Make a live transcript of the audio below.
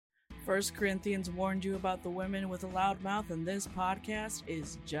First Corinthians warned you about the women with a loud mouth, and this podcast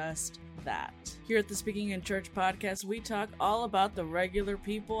is just that. Here at the Speaking in Church podcast, we talk all about the regular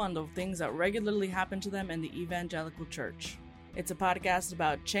people and the things that regularly happen to them in the evangelical church. It's a podcast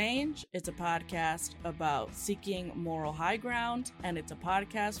about change, it's a podcast about seeking moral high ground, and it's a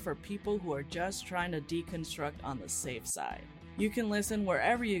podcast for people who are just trying to deconstruct on the safe side. You can listen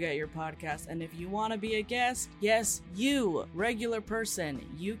wherever you get your podcast, and if you want to be a guest, yes, you, regular person,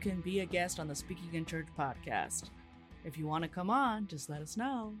 you can be a guest on the Speaking in Church podcast. If you want to come on, just let us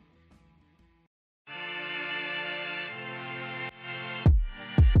know.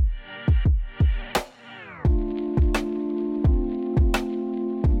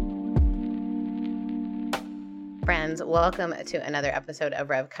 Friends, welcome to another episode of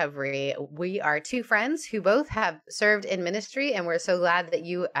Revcovery. We are two friends who both have served in ministry, and we're so glad that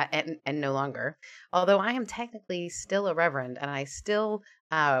you, and no longer, although I am technically still a reverend and I still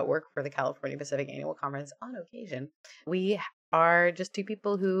work for the California Pacific Annual Conference on occasion. We are just two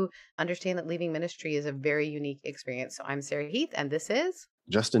people who understand that leaving ministry is a very unique experience. So I'm Sarah Heath, and this is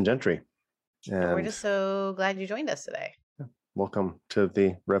Justin Gentry. And we're just so glad you joined us today. Welcome to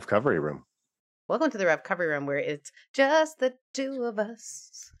the Revcovery room. Welcome to the Revcovery room, where it's just the two of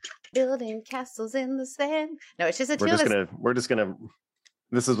us building castles in the sand. No, it's just the two of us. This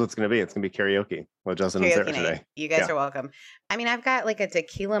is what's gonna be. It's gonna be karaoke with Justin and Sarah today. You guys are welcome. I mean, I've got like a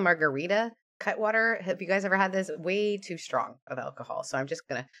tequila margarita Cutwater. Have you guys ever had this? Way too strong of alcohol, so I'm just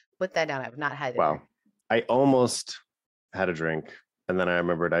gonna put that down. I've not had it. Wow, I almost had a drink, and then I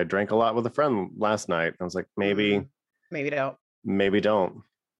remembered I drank a lot with a friend last night. I was like, maybe don't.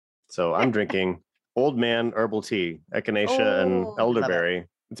 So I'm drinking Old Man herbal tea, echinacea and elderberry.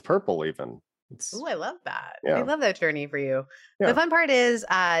 It's purple even. I love that. Yeah. I love that journey for you. Yeah. The fun part is,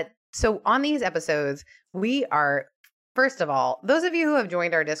 so on these episodes, we are, first of all, those of you who have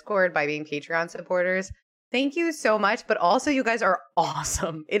joined our Discord by being Patreon supporters, thank you so much. But also, you guys are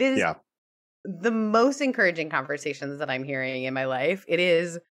awesome. It is the most encouraging conversations that I'm hearing in my life. It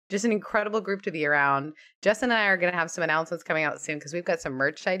is just an incredible group to be around. Justin and I are going to have some announcements coming out soon because we've got some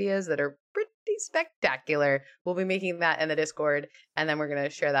merch ideas that are pretty spectacular. We'll be making that in the Discord, and then we're going to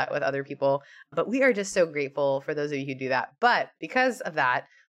share that with other people. But we are just so grateful for those of you who do that. But because of that,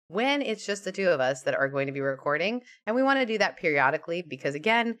 when it's just the two of us that are going to be recording, and we want to do that periodically because,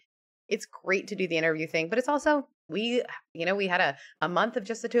 again, it's great to do the interview thing, but it's also, we had a month of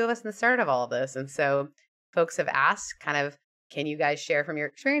just the two of us in the start of all of this. And so folks have asked kind of, can you guys share from your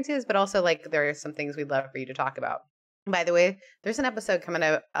experiences? But also, like, there are some things we'd love for you to talk about. By the way, there's an episode coming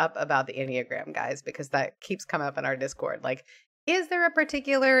up about the Enneagram, guys, because that keeps coming up in our Discord. Like, is there a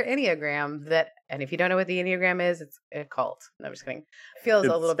particular Enneagram that, and if you don't know what the Enneagram is, it's a cult. No, I'm just kidding. It feels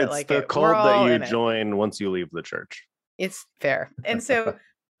a little bit like it. It's the cult that you join once you leave the church. It's fair. And so,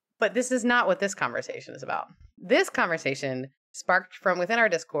 but this is not what this conversation is about. This conversation sparked from within our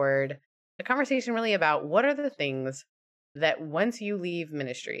Discord, a conversation really about what are the things that once you leave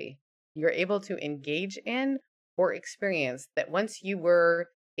ministry, you're able to engage in or experience that once you were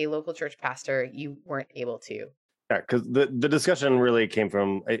a local church pastor, you weren't able to. Yeah, because the discussion really came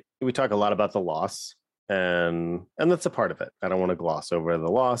from, we talk a lot about the loss, and that's a part of it. I don't want to gloss over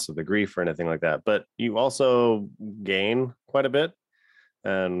the loss or the grief or anything like that, but you also gain quite a bit.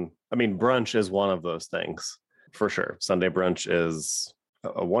 And I mean, brunch is one of those things, for sure. Sunday brunch is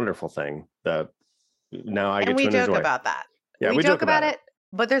a wonderful thing that now I get to enjoy. And we joke about that. Yeah, we joke about it,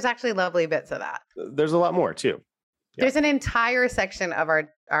 but there's actually lovely bits of that. There's a lot more too. Yeah. There's an entire section of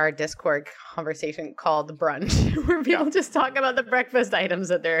our Discord conversation called brunch, where people just talk about the breakfast items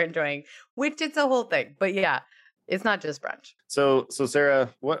that they're enjoying, which it's a whole thing. But yeah, it's not just brunch. So Sarah,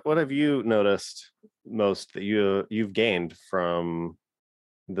 what have you noticed most that you've gained from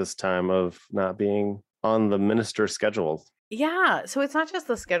this time of not being on the minister schedule? Yeah, so it's not just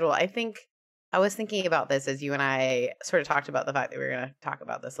the schedule. I think I was thinking about this as you and I sort of talked about the fact that we were going to talk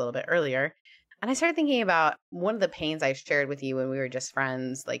about this a little bit earlier. And I started thinking about one of the pains I shared with you when we were just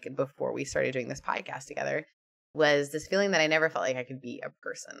friends, like before we started doing this podcast together, was this feeling that I never felt like I could be a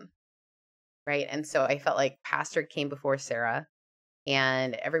person. Right. And so I felt like pastor came before Sarah,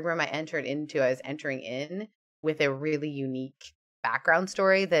 and every room I entered into, I was entering in with a really unique background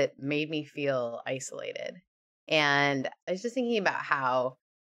story that made me feel isolated. And I was just thinking about how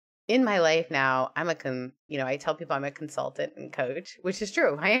in my life now, I tell people I'm a consultant and coach, which is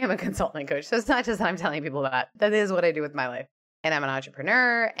true. I am a consultant and coach. So it's not just that I'm telling people that. That is what I do with my life. And I'm an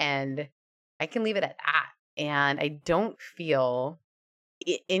entrepreneur, and I can leave it at that. And I don't feel,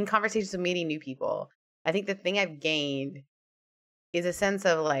 in conversations of meeting new people, I think the thing I've gained is a sense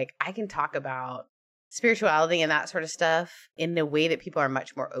of like, I can talk about spirituality and that sort of stuff in a way that people are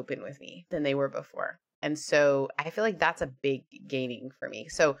much more open with me than they were before. And so I feel like that's a big gaining for me.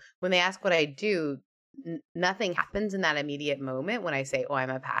 So when they ask what I do, nothing happens in that immediate moment when I say, "Oh, I'm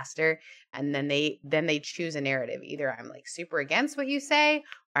a pastor," and then they choose a narrative. Either I'm like super against what you say,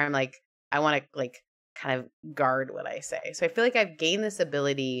 or I'm like, I want to like kind of guard what I say. So I feel like I've gained this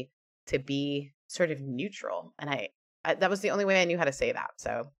ability to be sort of neutral, and I that was the only way I knew how to say that.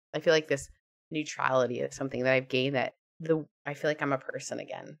 So I feel like this neutrality is something that I've gained that I feel like I'm a person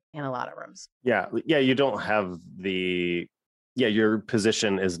again in a lot of rooms. Yeah. You don't have your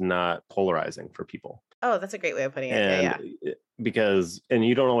position is not polarizing for people. Oh, that's a great way of putting it. And Yeah. because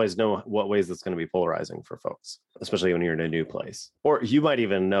you don't always know what ways that's going to be polarizing for folks, especially when you're in a new place. Or you might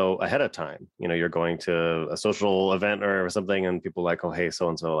even know ahead of time, you're going to a social event or something and people like, "Oh, hey,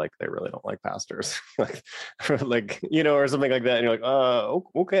 so-and-so, like they really don't like pastors." like, or something like that. And you're like,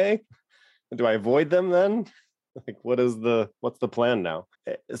 okay. Do I avoid them then? Like, what's the plan now?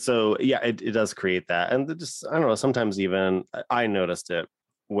 So yeah, it does create that. And just, I don't know, sometimes even I noticed it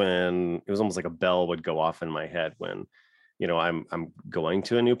when it was almost like a bell would go off in my head when, I'm going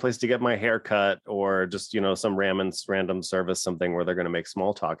to a new place to get my hair cut, or just, some random service, something where they're going to make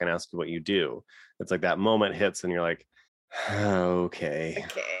small talk and ask you what you do. It's like that moment hits and you're like, okay.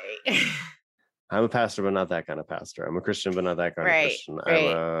 I'm a pastor, but not that kind of pastor. I'm a Christian, but not that kind of Christian.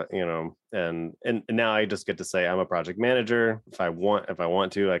 Right. I'm and now I just get to say I'm a project manager. If I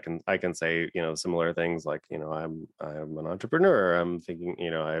want to, I can say, similar things like, I'm an entrepreneur. I'm thinking,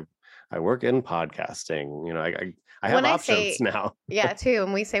 I work in podcasting. I have options now. Yeah, too.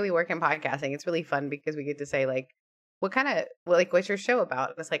 When we say we work in podcasting, it's really fun because we get to say like, what's your show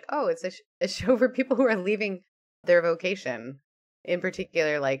about? And it's like, oh, it's a show for people who are leaving their vocation, in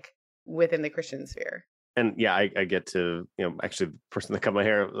particular, like within the Christian sphere. And yeah, I get to, actually the person that cut my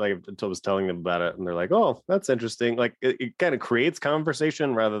hair, like I was telling them about it and they're like, "Oh, that's interesting." Like it kind of creates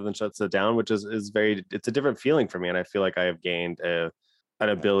conversation rather than shuts it down, which is it's a different feeling for me. And I feel like I have gained an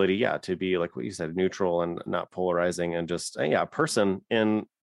ability, to be like what you said, neutral and not polarizing, and just, a person in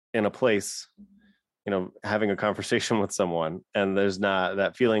a place, having a conversation with someone, and there's not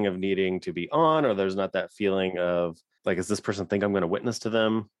that feeling of needing to be on, or there's not that feeling of like, is this person think I'm going to witness to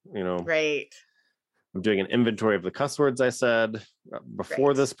them? Right. I'm doing an inventory of the cuss words I said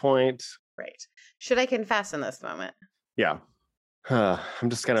before this point. Right. Should I confess in this moment? Yeah. I'm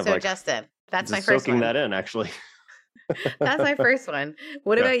just kind of so Justin, that's my first one. Soaking that in, actually. That's my first one.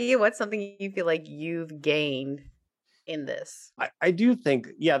 What about you? What's something you feel like you've gained in this? I do think,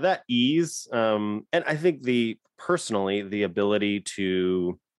 that ease. And I think personally, the ability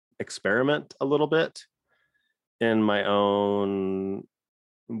to experiment a little bit in my own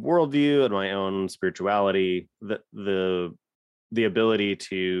worldview and my own spirituality, the ability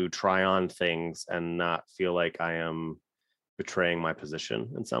to try on things and not feel like I am betraying my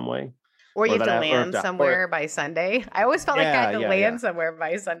position in some way. Or you have to land somewhere by Sunday. I always felt like I had to land somewhere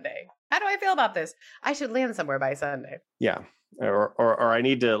by Sunday. How do I feel about this? I should land somewhere by Sunday. Yeah. Or I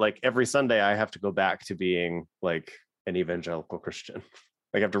need to, like, every Sunday I have to go back to being like an evangelical Christian.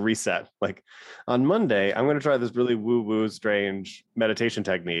 Like, I have to reset. Like, on Monday, I'm going to try this really woo-woo, strange meditation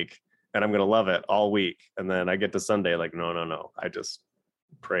technique, and I'm going to love it all week. And then I get to Sunday, like, no. I just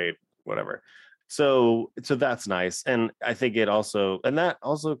prayed, whatever. So that's nice. And I think that also,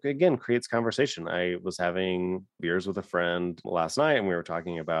 again, creates conversation. I was having beers with a friend last night, and we were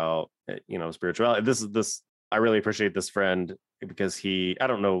talking about, spirituality. I really appreciate this friend because I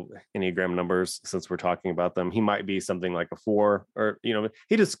don't know Enneagram numbers since we're talking about them. He might be something like a 4, or,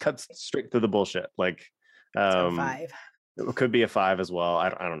 he just cuts straight through the bullshit. Like, 5. It could be a 5 as well. I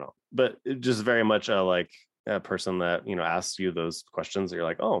don't know, but just very much a person that, asks you those questions that you're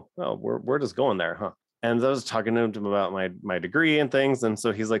like, oh, we're just going there, huh? And I was talking to him about my degree and things. And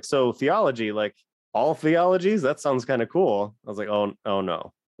so he's like, so theology, like all theologies, that sounds kind of cool. I was like, oh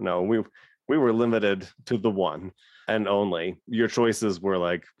no, we were limited to the one and only. Your choices were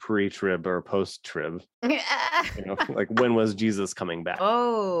like pre-trib or post-trib. Like, when was Jesus coming back?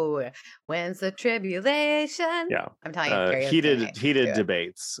 Oh, when's the tribulation? Yeah, I'm telling you, heated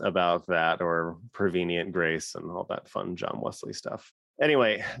debates about that, or prevenient grace and all that fun John Wesley stuff.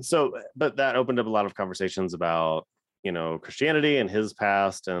 Anyway, but that opened up a lot of conversations about, Christianity and his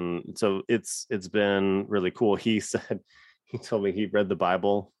past, and so it's been really cool. He told me he read the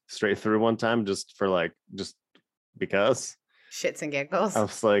Bible straight through one time just because. Shits and giggles. I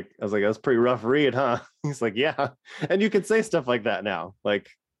was like, that's a pretty rough read, huh? He's like, yeah. And you can say stuff like that now, like,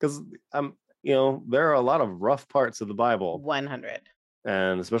 because there are a lot of rough parts of the Bible. 100.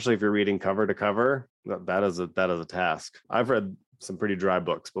 And especially if you're reading cover to cover, that is a task. I've read some pretty dry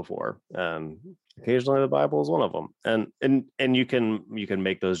books before, and occasionally the Bible is one of them. And you can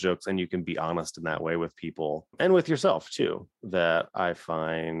make those jokes, and you can be honest in that way with people and with yourself too, that I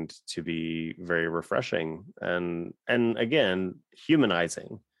find to be very refreshing and again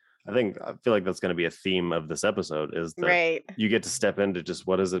humanizing. I feel like that's going to be a theme of this episode, is that Right. you get to step into just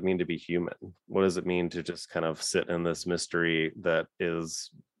what does it mean to be human? What does it mean to just kind of sit in this mystery that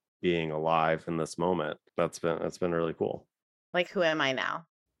is being alive in this moment? That's been really cool. Like, who am I now?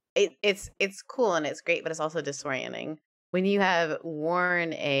 It's cool and it's great, but it's also disorienting. When you have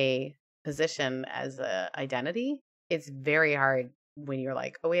worn a position as a identity, it's very hard when you're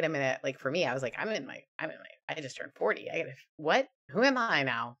like, oh, wait a minute. Like for me, I was like, I just turned 40. What? Who am I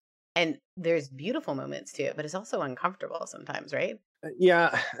now? And there's beautiful moments to it, but it's also uncomfortable sometimes, right?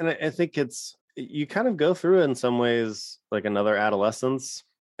 Yeah. And I think you kind of go through in some ways like another adolescence,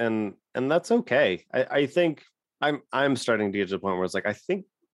 and that's okay. I think I'm starting to get to the point where it's like, I think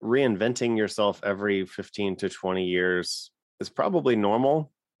reinventing yourself every 15 to 20 years is probably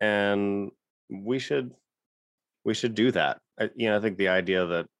normal, and we should do that. I think the idea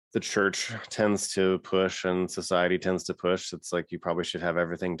that the church tends to push and society tends to push, it's like you probably should have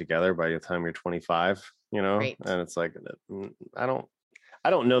everything together by the time you're 25, Right. and it's like, I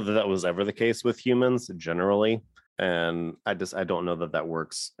don't know that was ever the case with humans generally, and I don't know that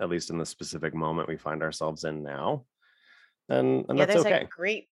works, at least in the specific moment we find ourselves in now, and Yeah, that's okay.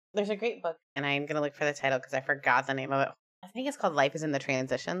 there's a great book, and I'm gonna look for the title because I forgot the name of it. I think it's called Life is in the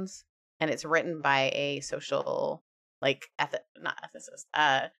Transitions, and it's written by a social, like, not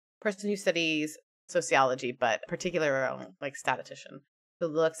ethicist, person who studies sociology, but particular like statistician who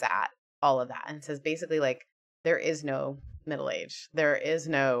looks at all of that and says basically like there is no middle age, there is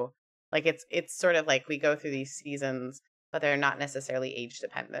no, like, it's sort of like we go through these seasons, but they're not necessarily age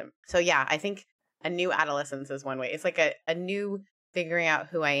dependent. So yeah, I think a new adolescence is one way. It's like a new figuring out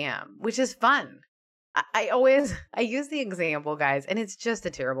who I am, which is fun. I use the example, guys, and it's just a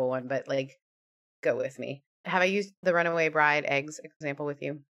terrible one, but like, go with me. Have I used the Runaway Bride eggs example with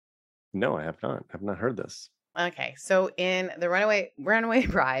you? No, I have not. I've not heard this. Okay, so in the Runaway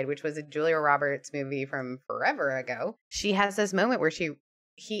Bride, which was a Julia Roberts movie from forever ago, she has this moment where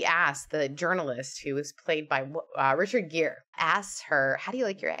he asks the journalist, who was played by Richard Gere, asks her, "How do you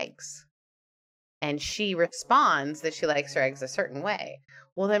like your eggs?" And she responds that she likes her eggs a certain way.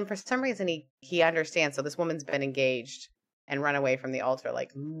 Well, then for some reason he understands. So this woman's been engaged and run away from the altar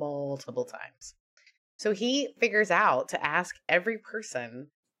like multiple times. So he figures out to ask every person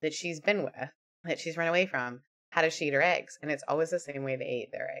that she's been with, that she's run away from, how does she eat her eggs? And it's always the same way they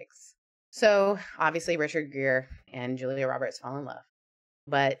ate their eggs. So obviously Richard Gere and Julia Roberts fall in love,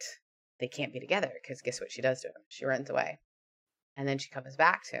 but they can't be together because guess what she does to him? She runs away. And then she comes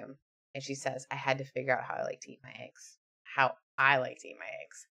back to him and she says, I had to figure out how I like to eat my eggs, how I like to eat my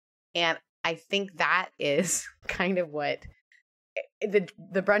eggs. And I think that is kind of what the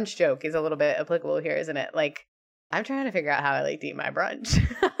brunch joke is a little bit applicable here, isn't it? Like, I'm trying to figure out how I like to eat my brunch.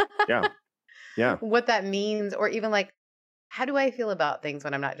 Yeah. What that means, or even like, how do I feel about things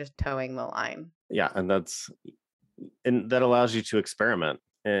when I'm not just towing the line? Yeah. And that allows you to experiment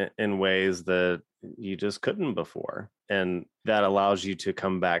in ways that you just couldn't before. And that allows you to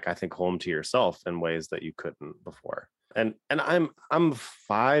come back, I think, home to yourself in ways that you couldn't before. And I'm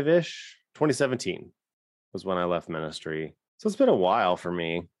 5-ish. 2017 was when I left ministry. So it's been a while for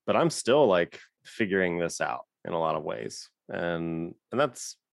me, but I'm still like figuring this out in a lot of ways. And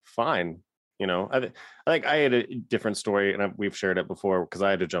that's fine. I think I had a different story, and we've shared it before, because I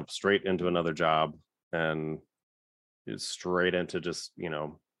had to jump straight into another job and straight into just,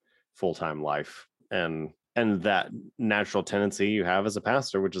 full-time life. And that natural tendency you have as a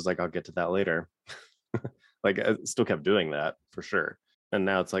pastor, which is like, I'll get to that later. Like, I still kept doing that for sure. And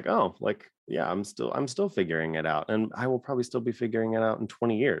now it's like, oh, like, yeah, I'm still figuring it out. And I will probably still be figuring it out in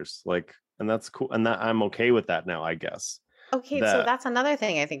 20 years. Like, and that's cool. And that I'm okay with that now, I guess. Okay, so that's another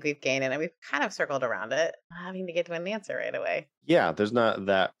thing I think we've gained, and we've kind of circled around it, having to get to an answer right away. Yeah, there's not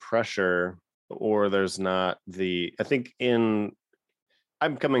that pressure, or there's not I think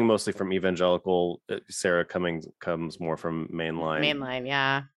I'm coming mostly from evangelical. Sarah comes more from mainline. Mainline,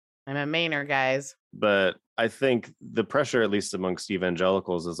 yeah. I'm a Mainer, guys. But I think the pressure, at least amongst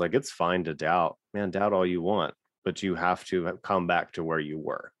evangelicals, is like, it's fine to doubt. Man, doubt all you want, but you have to come back to where you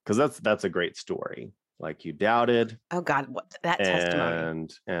were, because that's a great story. Like, you doubted. Oh God, what that testimony.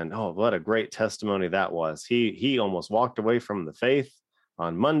 And oh, what a great testimony that was. He almost walked away from the faith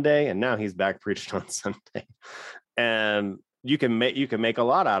on Monday, and now he's back preaching on Sunday. And you can make a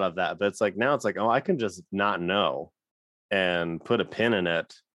lot out of that, but it's like, now it's like, oh, I can just not know and put a pin in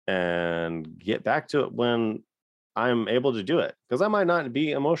it and get back to it when I'm able to do it, because I might not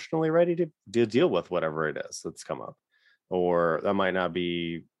be emotionally ready to deal with whatever it is that's come up, or I might not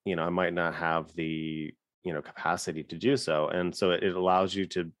be, I might not have the, capacity to do so. And so it allows you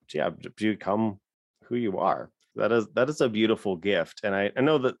to, to become who you are. That is a beautiful gift. And I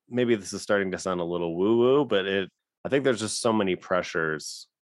know that maybe this is starting to sound a little woo woo, but I think there's just so many pressures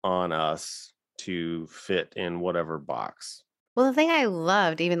on us to fit in whatever box. Well, the thing I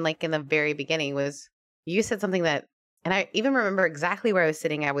loved, even like in the very beginning, was you said something that, and I even remember exactly where I was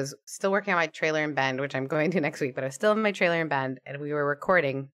sitting. I was still working on my trailer in Bend, which I'm going to next week, but I was still in my trailer in Bend, and we were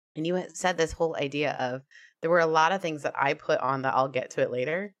recording. And you had said this whole idea of there were a lot of things that I put on the I'll get to it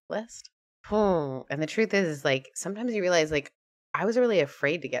later list. And the truth is like, sometimes you realize like, I was really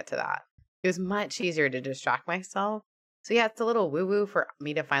afraid to get to that. It was much easier to distract myself. So yeah, it's a little woo woo for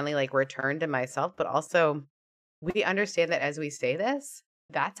me to finally like return to myself, but also we understand that as we say this,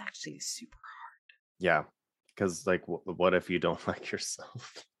 that's actually super hard. Yeah. Because like, what if you don't like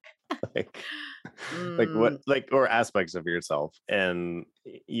yourself? Or aspects of yourself, and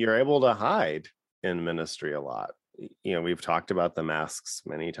you're able to hide in ministry a lot. We've talked about the masks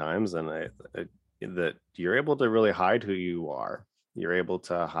many times, and that you're able to really hide who you are. You're able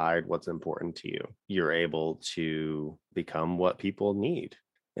to hide what's important to you. You're able to become what people need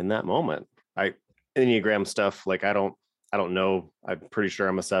in that moment. Enneagram stuff, like I don't know. I'm pretty sure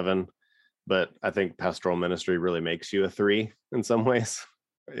I'm a 7, but I think pastoral ministry really makes you a 3 in some ways,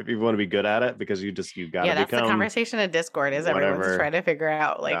 if you want to be good at it, because you got to become. Yeah, that's the conversation in Discord, is everyone's trying to figure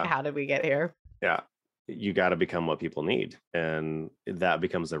out like, how did we get here? Yeah. You got to become what people need, and that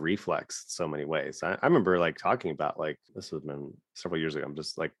becomes a reflex in so many ways. I remember like talking about, like, this has been several years ago. I'm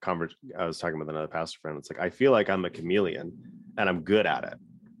just like I was talking with another pastor friend. It's like, I feel like I'm a chameleon and I'm good at it.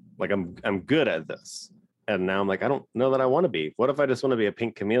 Like I'm good at this. And now I'm like, I don't know that I want to be. What if I just want to be a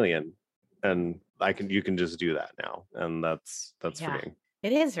pink chameleon? And you can just do that now. And that's freeing.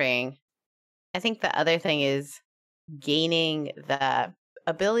 It is freeing. I think the other thing is gaining the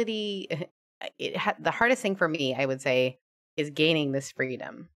ability. The hardest thing for me, I would say, is gaining this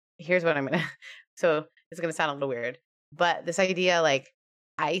freedom. Here's what so it's going to sound a little weird, but this idea, like,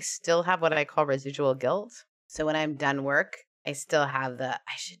 I still have what I call residual guilt. So when I'm done work, I still have I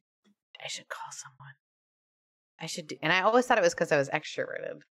should call someone. I should do, and I always thought it was because I was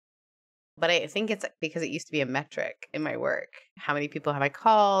extroverted, but I think it's because it used to be a metric in my work. How many people have I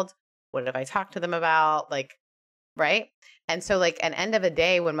called? What have I talked to them about? Like, right? And so like an end of a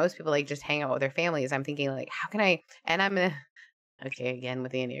day when most people like just hang out with their families, I'm thinking like, how can I, and I'm okay, again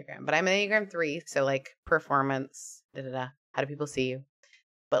with the Enneagram, but I'm an Enneagram 3. So like performance, how do people see you?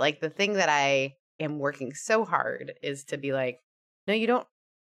 But like the thing that I am working so hard is to be like, no, you don't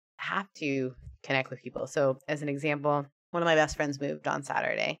have to connect with people. So as an example, one of my best friends moved on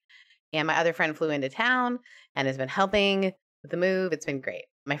Saturday, and my other friend flew into town and has been helping with the move. It's been great.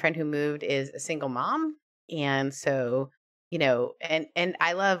 My friend who moved is a single mom. And so, and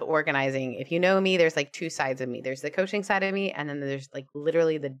I love organizing. If you know me, there's like 2 sides of me. There's the coaching side of me, and then there's like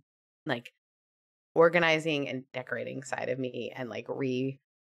literally the like organizing and decorating side of me, and like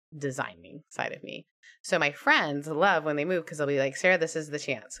redesigning side of me. So my friends love when they move, because they'll be like, Sarah, this is the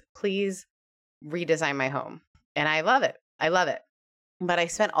chance. Please redesign my home. And I love it. I love it. But I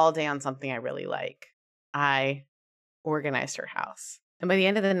spent all day on something I really like. I organized her house. And by the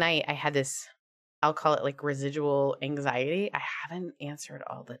end of the night, I had this, I'll call it like residual anxiety. I haven't answered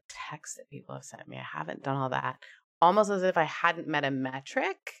all the texts that people have sent me. I haven't done all that. Almost as if I hadn't met a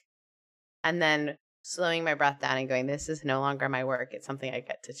metric. And then slowing my breath down and going, this is no longer my work. It's something I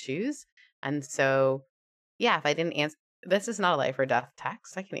get to choose. And so, yeah, if I didn't answer, this is not a life or death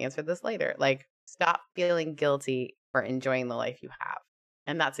text. I can answer this later. Like, stop feeling guilty for enjoying the life you have.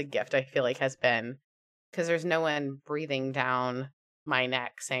 And that's a gift I feel like has been, because there's no one breathing down my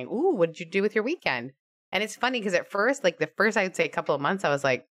neck saying, ooh, what did you do with your weekend? And it's funny because at first, like the first, I'd say couple of months, I was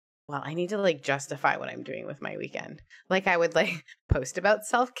like, well, I need to like justify what I'm doing with my weekend. Like I would like post about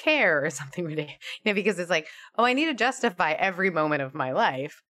self-care or something ridiculous, because it's like, oh, I need to justify every moment of my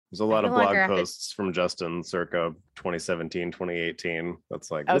life. There's a lot of blog posts from Justin circa 2017, 2018. That's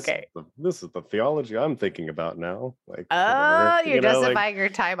like, this is the theology I'm thinking about now. Like, you're justifying your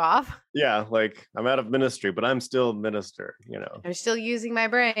time off? Yeah, like I'm out of ministry, but I'm still minister, I'm still using my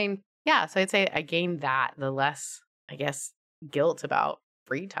brain. Yeah, so I'd say I gained that, the less, I guess, guilt about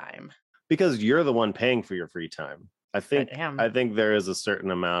free time. Because you're the one paying for your free time. I think there is a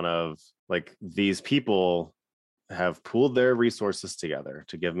certain amount of like, these people have pooled their resources together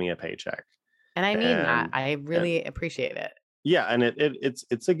to give me a paycheck. And I mean that. I really appreciate it. Yeah, and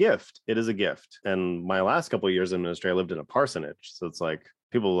it's a gift. It is a gift. And my last couple of years in ministry, I lived in a parsonage. So it's like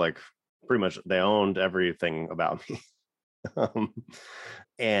people like pretty much they owned everything about me. um,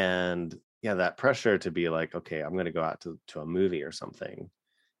 and yeah, that pressure to be like, okay, I'm going to go out to a movie or something,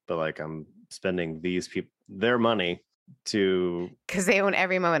 but like I'm spending these people their money to because they own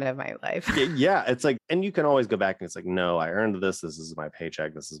every moment of my life. yeah, it's like, and you can always go back and it's like, no, I earned this. This is my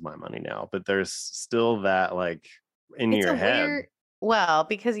paycheck. This is my money now. But there's still that like in It's your a head. weird, well,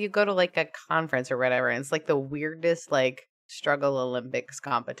 because you go to like a conference or whatever, and it's like the weirdest like struggle Olympics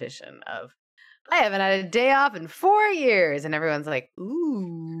competition of I haven't had a day off in 4 years, and everyone's like,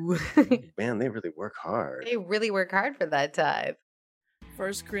 ooh. Man, they really work hard. They really work hard for that time.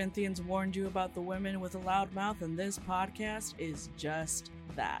 1 Corinthians warned you about the women with a loud mouth, and this podcast is just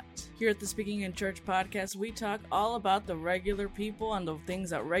that. Here at the Speaking in Church podcast, we talk all about the regular people and the things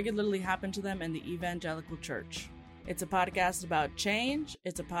that regularly happen to them in the evangelical church. It's a podcast about change,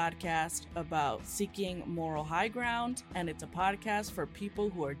 it's a podcast about seeking moral high ground, and it's a podcast for people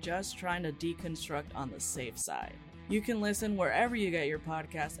who are just trying to deconstruct on the safe side. You can listen wherever you get your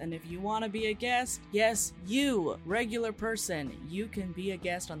podcast, and if you want to be a guest, yes, you, regular person, you can be a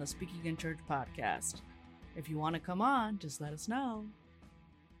guest on the Speaking in Church podcast. If you want to come on, just let us know.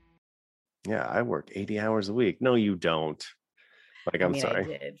 Yeah, I work 80 hours a week. No, you don't. Like, I'm sorry.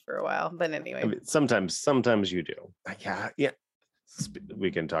 I did for a while, but anyway. I mean, sometimes you do. Yeah. We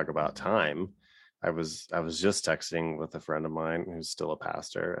can talk about time. I was just texting with a friend of mine who's still a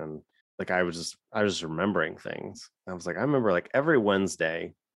pastor, and like I was just remembering things. I was like, I remember like every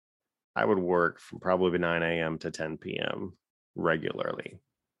Wednesday, I would work from probably 9 a.m. to 10 p.m. regularly.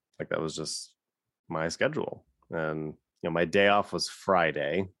 Like that was just my schedule, and my day off was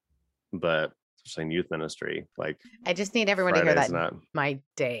Friday, but especially in youth ministry, like I just need everyone to hear that my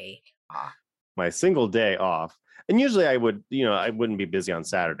day off. My single day off. And usually I wouldn't be busy on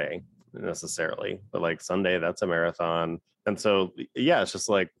Saturday necessarily, but like Sunday, that's a marathon. And so, yeah, it's just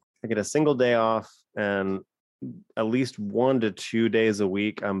like I get a single day off, and at least 1 to 2 days a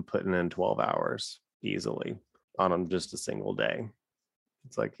week, I'm putting in 12 hours easily on just a single day.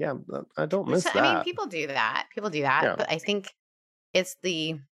 It's like, yeah, I don't miss that. I mean, people do that. Yeah. But I think it's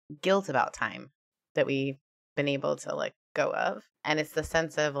the guilt about time that we've been able to let go of, and it's the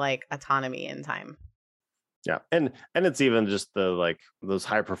sense of like autonomy in time. Yeah, and it's even just the like those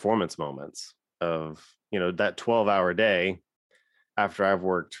high performance moments of that 12-hour day after I've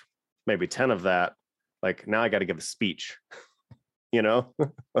worked maybe 10 of that, like now I got to give a speech.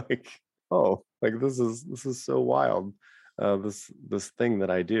 Like, oh, like this is so wild, this thing that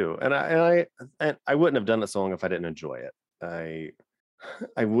I do, and I wouldn't have done it so long if I didn't enjoy it.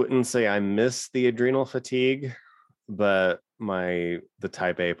 I wouldn't say I miss the adrenal fatigue, but the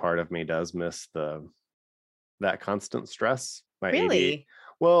type A part of me does miss that constant stress. Really?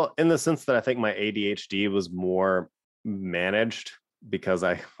 Well, in the sense that I think my ADHD was more managed because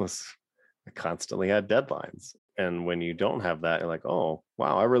I constantly had deadlines. And when you don't have that, you're like, oh,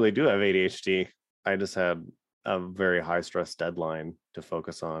 wow, I really do have ADHD. I just had a very high stress deadline to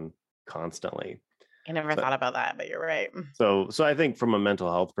focus on constantly. I never thought about that, but you're right. So I think from a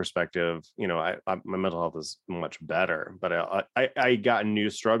mental health perspective, my mental health is much better, but I got new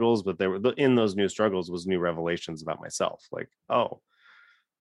struggles, but in those new struggles was new revelations about myself. Like, oh,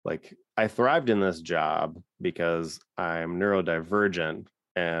 like I thrived in this job because I'm neurodivergent,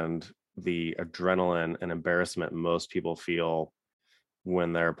 and the adrenaline and embarrassment most people feel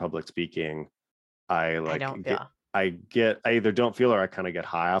when they're public speaking, I either don't feel or I kind of get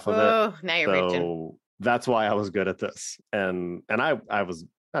high off of it. Oh, now you're reaching. That's why I was good at this. And I was,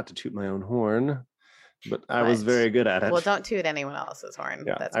 not to toot my own horn, but I was very good at it. Well, don't toot anyone else's horn.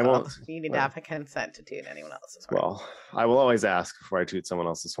 Yeah, that's I won't. You need to have a consent to toot anyone else's horn. Well, I will always ask before I toot someone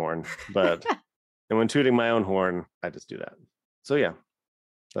else's horn, but and when tooting my own horn, I just do that. So yeah,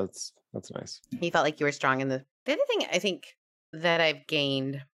 that's nice. You felt like you were strong in the other thing I think that I've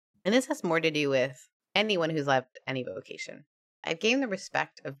gained, and this has more to do with anyone who's left any vocation. I've gained the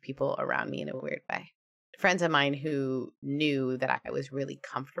respect of people around me in a weird way. Friends of mine who knew that I was really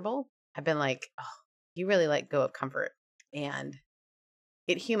comfortable, I've been like, oh, you really let go of comfort. And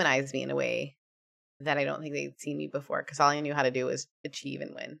it humanized me in a way that I don't think they'd seen me before, because all I knew how to do was achieve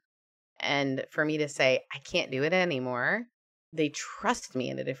and win. And for me to say, I can't do it anymore, they trust me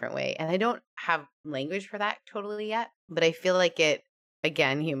in a different way. And I don't have language for that totally yet, but I feel like it,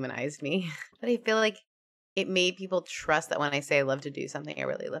 again, humanized me. But I feel like it made people trust that when I say I love to do something, I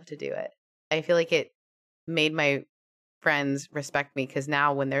really love to do it. I feel like it made my friends respect me, because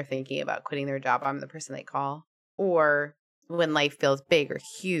now when they're thinking about quitting their job, I'm the person they call. Or when life feels big or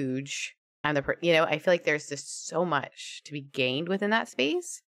huge, I'm the I feel like there's just so much to be gained within that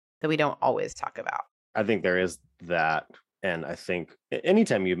space that we don't always talk about. I think there is that And I think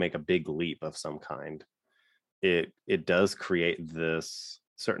anytime you make a big leap of some kind, it does create this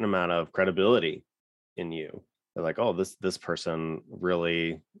certain amount of credibility in you. They're like, oh, this person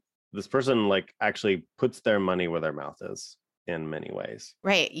like actually puts their money where their mouth is in many ways.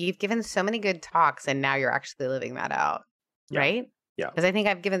 Right. You've given so many good talks and now you're actually living that out. Yeah. Right? Yeah. Because I think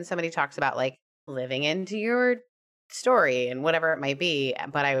I've given so many talks about like living into your story and whatever it might be,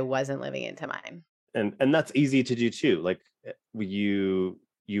 but I wasn't living into mine. And that's easy to do too. Like you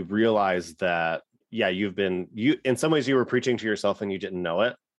realize that, yeah, you in some ways you were preaching to yourself and you didn't know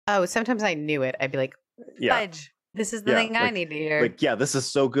it. Oh, sometimes I knew it. I'd be like, fudge, this is the thing I need to hear. Like, yeah, this is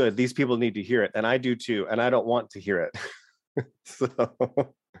so good. These people need to hear it. And I do too. And I don't want to hear it. So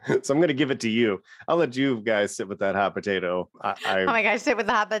I'm going to give it to you. I'll let you guys sit with that hot potato. Oh my gosh, sit with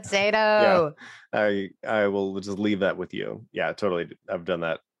the hot potato. Yeah, I will just leave that with you. Yeah, totally. I've done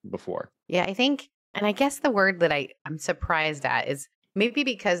that before. Yeah, I think, and I guess the word that I'm surprised at is maybe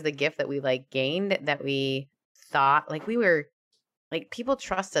because the gift that we like gained, that we thought like we were, like people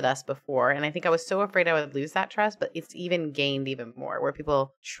trusted us before. And I think I was so afraid I would lose that trust, but it's even gained even more where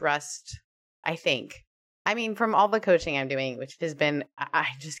people trust, I think. I mean, from all the coaching I'm doing, which has been, I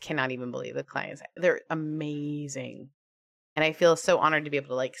just cannot even believe the clients. They're amazing. And I feel so honored to be able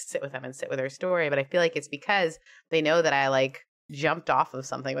to like sit with them and sit with their story. But I feel like it's because they know that I like jumped off of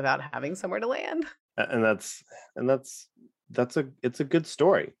something without having somewhere to land. And it's a good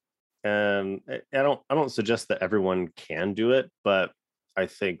story. And I don't suggest that everyone can do it, but I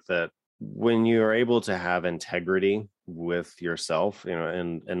think that when you're able to have integrity with yourself,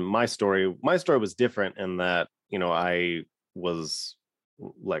 and my story was different in that, I was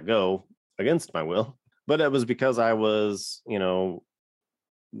let go against my will, but it was because I was,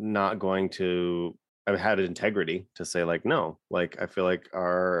 not going to, I had integrity to say like, no, like, I feel like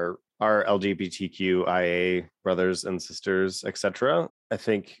our LGBTQIA brothers and sisters, etc. I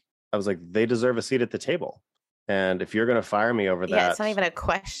think I was like, they deserve a seat at the table. And if you're going to fire me over that... Yeah, it's not even a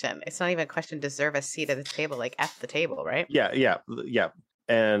question. It's not even a question, deserve a seat at the table, like F the table, right? Yeah.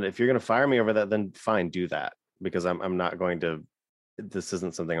 And if you're going to fire me over that, then fine, do that. Because I'm not going to... This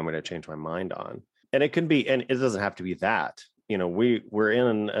isn't something I'm going to change my mind on. And it can be, and it doesn't have to be that. We're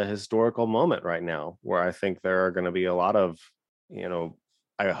in a historical moment right now where I think there are going to be a lot of,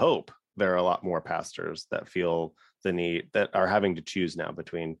 I hope there are a lot more pastors that feel the need, that are having to choose now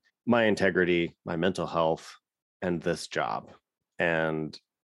between my integrity, my mental health, and this job. And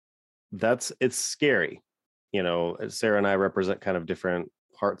it's scary. Sarah and I represent kind of different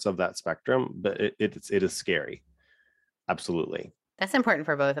parts of that spectrum, but it is scary. Absolutely. That's important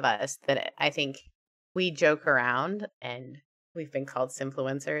for both of us, that I think we joke around and we've been called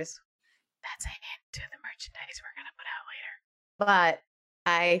Simfluencers. That's a hint to the merchandise we're going to put out later. But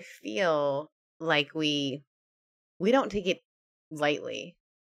I feel like we don't take it lightly.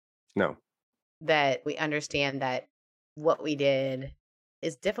 No. That we understand that what we did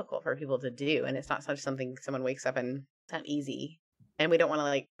is difficult for people to do. And it's not such something someone wakes up and it's not easy. And we don't want to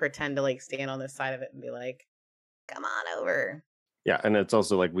like pretend to like stand on this side of it and be like, come on over. Yeah. And it's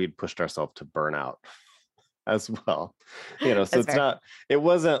also like we'd pushed ourselves to burnout as well. So it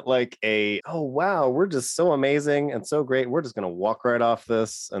wasn't like oh wow, we're just so amazing and so great, we're just going to walk right off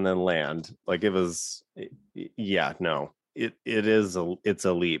this and then land. Like it was, yeah, no, it's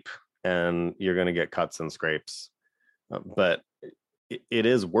a leap and you're going to get cuts and scrapes, but it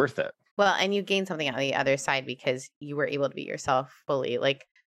is worth it. Well, and you gain something on the other side because you were able to be yourself fully. Like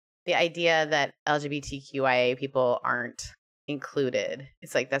the idea that LGBTQIA people aren't included,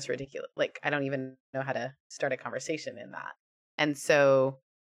 it's like, that's ridiculous. Like, I don't even know how to start a conversation in that. And so,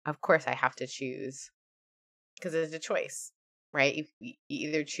 of course, I have to choose because it's a choice, right? You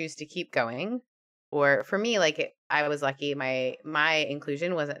either choose to keep going, or for me, like I was lucky. My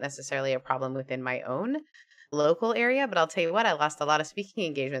inclusion wasn't necessarily a problem within my own local area, but I'll tell you what, I lost a lot of speaking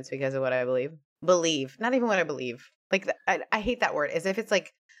engagements because of what I believe, not even what I believe. Like I hate that word, as if it's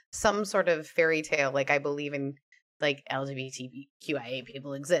like some sort of fairy tale. Like I believe in like LGBTQIA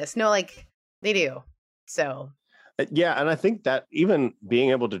people exist. No, like they do. So yeah, and I think that even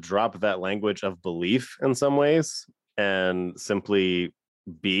being able to drop that language of belief in some ways and simply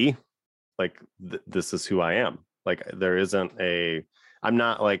be like, this is who I am. Like there isn't I'm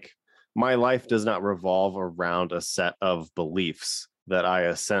not like, my life does not revolve around a set of beliefs that I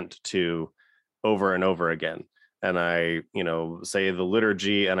assent to over and over again. And I, say the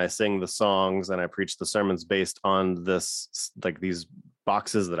liturgy and I sing the songs and I preach the sermons based on this, like these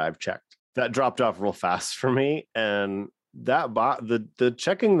boxes that I've checked. That dropped off real fast for me. And that the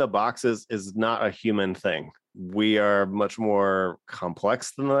checking the boxes is not a human thing. we are much more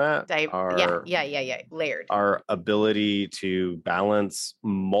complex than that. Layered. Our ability to balance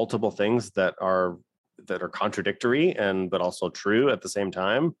multiple things that are contradictory but also true at the same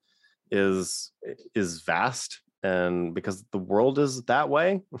time is vast, and because the world is that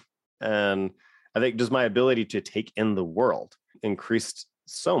way. And I think just my ability to take in the world increased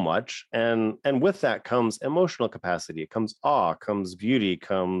so much, and with that comes emotional capacity. It comes awe, comes beauty,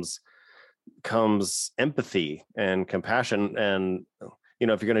 comes empathy and compassion. And if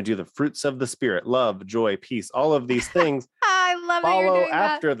you're going to do the fruits of the spirit, love, joy, peace, all of these things I love follow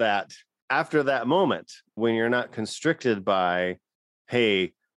after that moment, when you're not constricted by,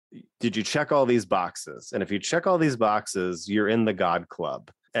 hey, did you check all these boxes? And if you check all these boxes, you're in the God club.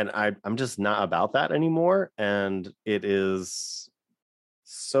 And I'm just not about that anymore. And it is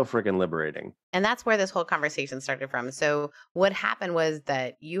so freaking liberating. And that's where this whole conversation started from. So what happened was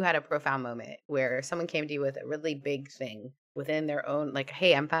that you had a profound moment where someone came to you with a really big thing within their own, like,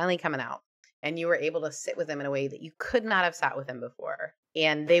 hey, I'm finally coming out. And you were able to sit with them in a way that you could not have sat with them before.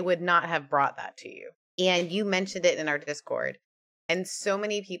 And they would not have brought that to you. And you mentioned it in our Discord. And so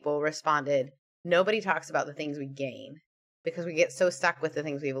many people responded, nobody talks about the things we gain, because we get so stuck with the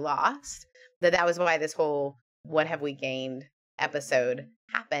things we've lost, that was why this whole what have we gained episode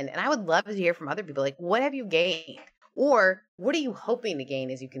happened. And I would love to hear from other people, like, what have you gained? Or what are you hoping to gain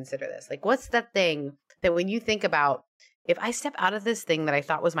as you consider this? Like, what's that thing that when you think about, if I step out of this thing that I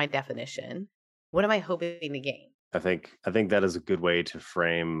thought was my definition, what am I hoping to gain? I think that is a good way to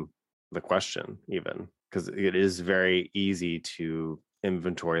frame the question, even, because it is very easy to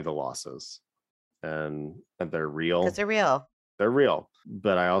inventory the losses, and they're real. Because they're real. They're real.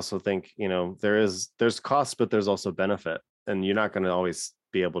 But I also think, there's cost, but there's also benefit. And you're not going to always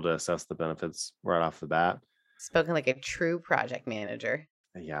be able to assess the benefits right off the bat. Spoken like a true project manager.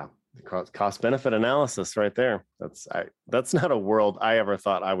 Yeah. Cost benefit analysis right there. That's not a world I ever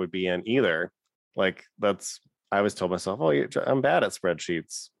thought I would be in either. Like, I always told myself, I'm bad at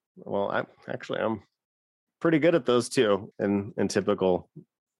spreadsheets. Well, I'm pretty good at those too. In typical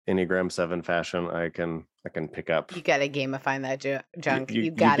Enneagram 7 fashion, I can pick up. You got to gamify that junk.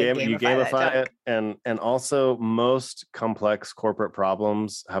 You got to gamify it. And also, most complex corporate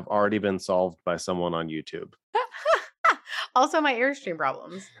problems have already been solved by someone on YouTube. Also, my Airstream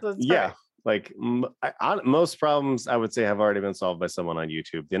problems. Yeah. Like most problems, I would say, have already been solved by someone on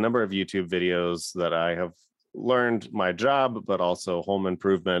YouTube. The number of YouTube videos that I have learned my job, but also home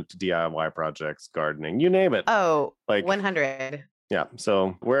improvement, DIY projects, gardening, you name it. Oh, like 100. Yeah.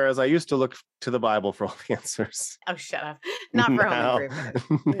 So whereas I used to look to the Bible for all the answers. Oh, shut up. Not for home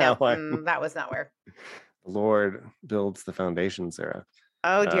improvement. No, that was not where. The Lord builds the foundation, Sarah.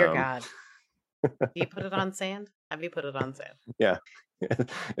 Oh, dear God. You put it on sand? Have you put it on sand? Yeah.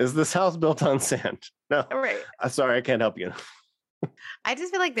 Is this house built on sand? No. All right. Sorry, I can't help you. I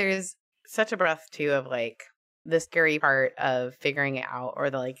just feel like there's such a breath too of like the scary part of figuring it out,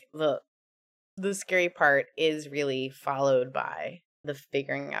 or the scary part is really followed by the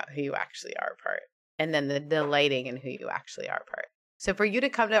figuring out who you actually are part, and then the delighting in who you actually are part. So for you to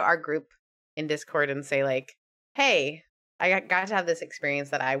come to our group in Discord and say like, hey, I got to have this experience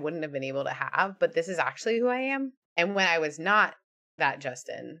that I wouldn't have been able to have, but this is actually who I am. And when I was not that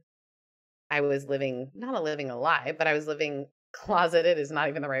Justin, I was not living a lie, but I was living closeted is not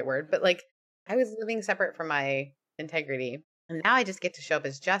even the right word, but like I was living separate from my integrity. And now I just get to show up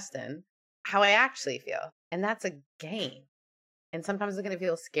as Justin, how I actually feel. And that's a gain. And sometimes it's going to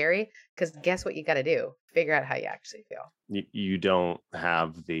feel scary because guess what you got to do? Figure out how you actually feel. You don't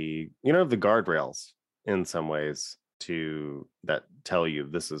have the guardrails in some ways that tell you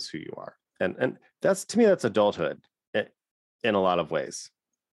this is who you are. And that's, to me, that's adulthood in a lot of ways,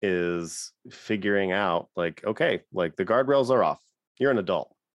 is figuring out like, okay, like the guardrails are off. You're an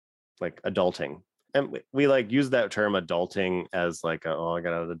adult, like adulting. And we like use that term adulting as like, I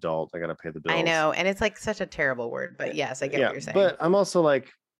got an adult, I got to pay the bills. I know. And it's like such a terrible word, but yes, I get what you're saying. But I'm also like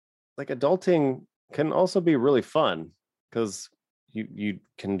adulting can also be really fun because you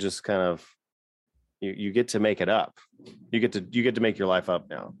can just kind of, you get to make it up. You get to make your life up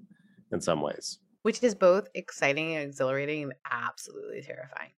now in some ways. Which is both exciting and exhilarating and absolutely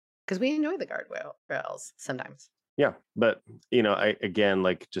terrifying because we enjoy the guardrails sometimes. Yeah. But, again,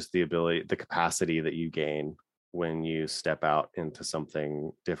 like just the ability, the capacity that you gain when you step out into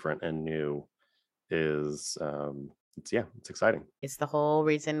something different and new is, it's exciting. It's the whole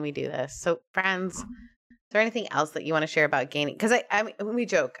reason we do this. So friends, is there anything else that you want to share about gaining? Because I mean, we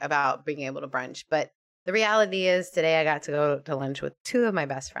joke about being able to brunch, but the reality is today I got to go to lunch with two of my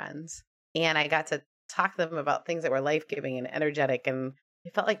best friends. And I got to talk to them about things that were life-giving and energetic. And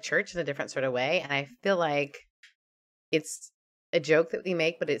it felt like church in a different sort of way. And I feel like it's a joke that we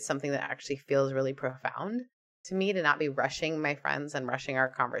make, but it's something that actually feels really profound to me, to not be rushing my friends and rushing our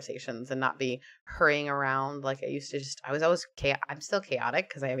conversations and not be hurrying around like I used to. I was always I'm still chaotic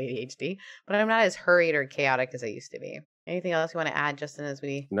because I have ADHD, but I'm not as hurried or chaotic as I used to be. Anything else you want to add, Justin, as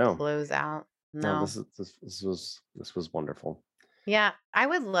we close out? No, this was wonderful. Yeah, I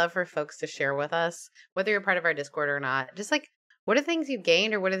would love for folks to share with us, whether you're part of our Discord or not, just like what are things you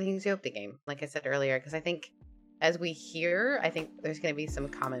gained or what are the things you hope to gain, like I said earlier, because I think as we hear, I think there's going to be some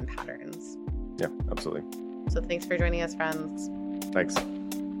common patterns. Yeah, absolutely. So thanks for joining us, friends. Thanks.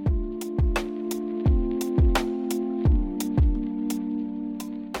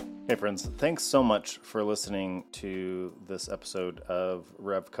 Hey, friends. Thanks so much for listening to this episode of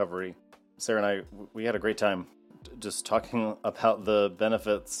Revcovery. Sarah and I, we had a great time just talking about the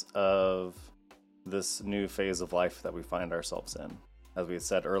benefits of this new phase of life that we find ourselves in. As we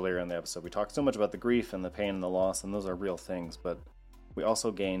said earlier in the episode, we talked so much about the grief and the pain and the loss, and those are real things, but we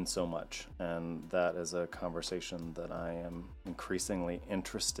also gain so much, and that is a conversation that I am increasingly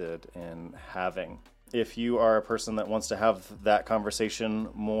interested in having. If you are a person that wants to have that conversation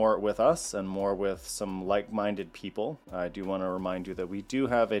more with us and more with some like-minded people, I do want to remind you that we do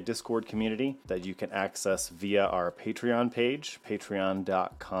have a Discord community that you can access via our Patreon page,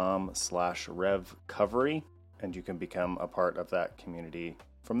 patreon.com/revcovery, and you can become a part of that community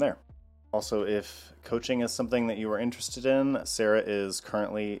from there. Also, if coaching is something that you are interested in, Sarah is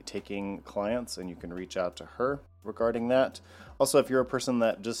currently taking clients, and you can reach out to her regarding that. Also, if you're a person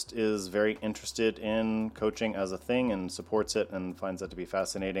that just is very interested in coaching as a thing and supports it and finds that to be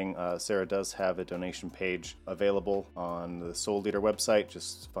fascinating, Sarah does have a donation page available on the Soul Leader website.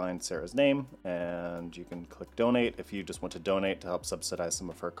 Just find Sarah's name, and you can click donate if you just want to donate to help subsidize some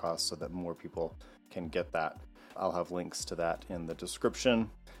of her costs so that more people can get that. I'll have links to that in the description.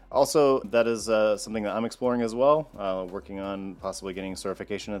 Also, that is something that I'm exploring as well, working on possibly getting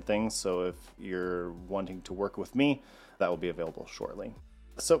certification and things. So if you're wanting to work with me, that will be available shortly.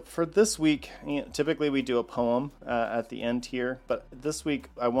 So for this week, typically we do a poem at the end here, but this week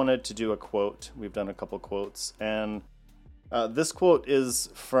I wanted to do a quote. We've done a couple quotes, and this quote is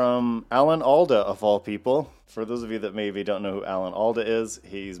from Alan Alda, of all people. For those of you that maybe don't know who Alan Alda is,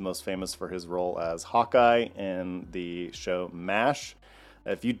 he's most famous for his role as Hawkeye in the show MASH.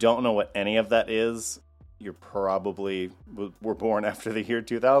 If you don't know what any of that is, you probably were born after the year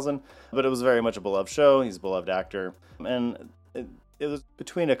 2000, but it was very much a beloved show. He's a beloved actor, and it was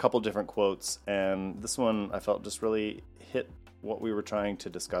between a couple different quotes, and this one I felt just really hit what we were trying to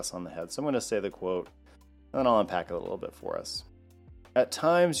discuss on the head. So I'm going to say the quote, and then I'll unpack it a little bit for us. At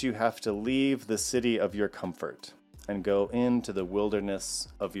times you have to leave the city of your comfort and go into the wilderness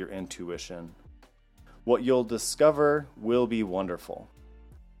of your intuition. What you'll discover will be wonderful.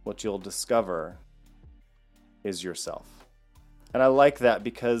 What you'll discover is yourself. And I like that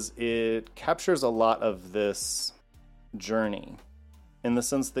because it captures a lot of this journey in the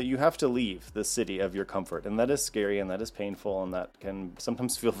sense that you have to leave the city of your comfort. And that is scary, and that is painful, and that can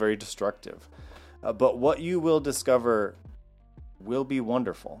sometimes feel very destructive. But what you will discover will be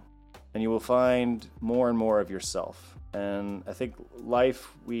wonderful, and you will find more and more of yourself. And I think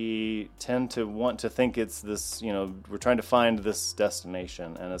life, we tend to want to think it's this, we're trying to find this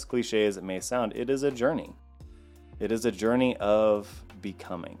destination. And as cliche as it may sound, it is a journey. It is a journey of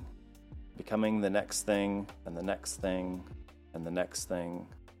becoming the next thing, and the next thing, and the next thing,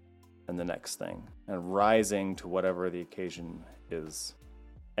 and the next thing, and rising to whatever the occasion is.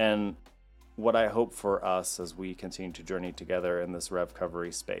 And what I hope for us as we continue to journey together in this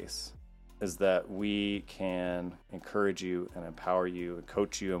Revcovery space is that we can encourage you and empower you and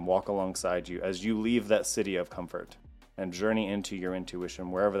coach you and walk alongside you as you leave that city of comfort and journey into your intuition,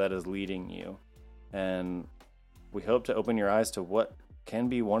 wherever that is leading you. And we hope to open your eyes to what can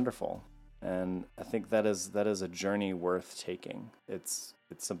be wonderful. And I think that is a journey worth taking. It's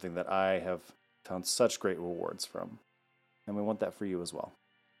something that I have found such great rewards from. And we want that for you as well.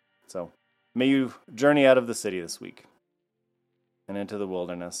 So may you journey out of the city this week and into the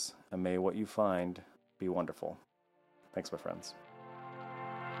wilderness, and may what you find be wonderful. Thanks, my friends.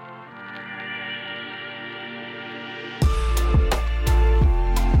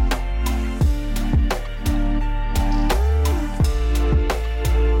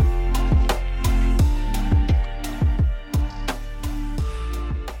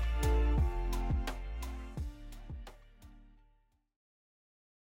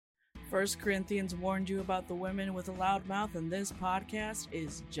 First Corinthians warned you about the women with a loud mouth, and this podcast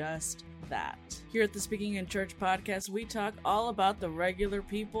is just that. Here at the Speaking in Church podcast, we talk all about the regular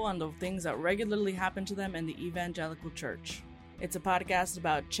people and the things that regularly happen to them in the evangelical church. It's a podcast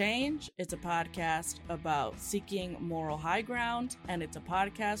about change, it's a podcast about seeking moral high ground, and it's a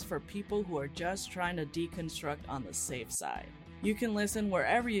podcast for people who are just trying to deconstruct on the safe side. You can listen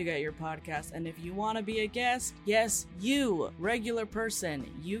wherever you get your podcast, and if you want to be a guest, yes, you, regular person,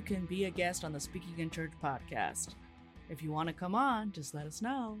 you can be a guest on the Speaking in Church podcast. If you want to come on, just let us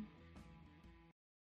know.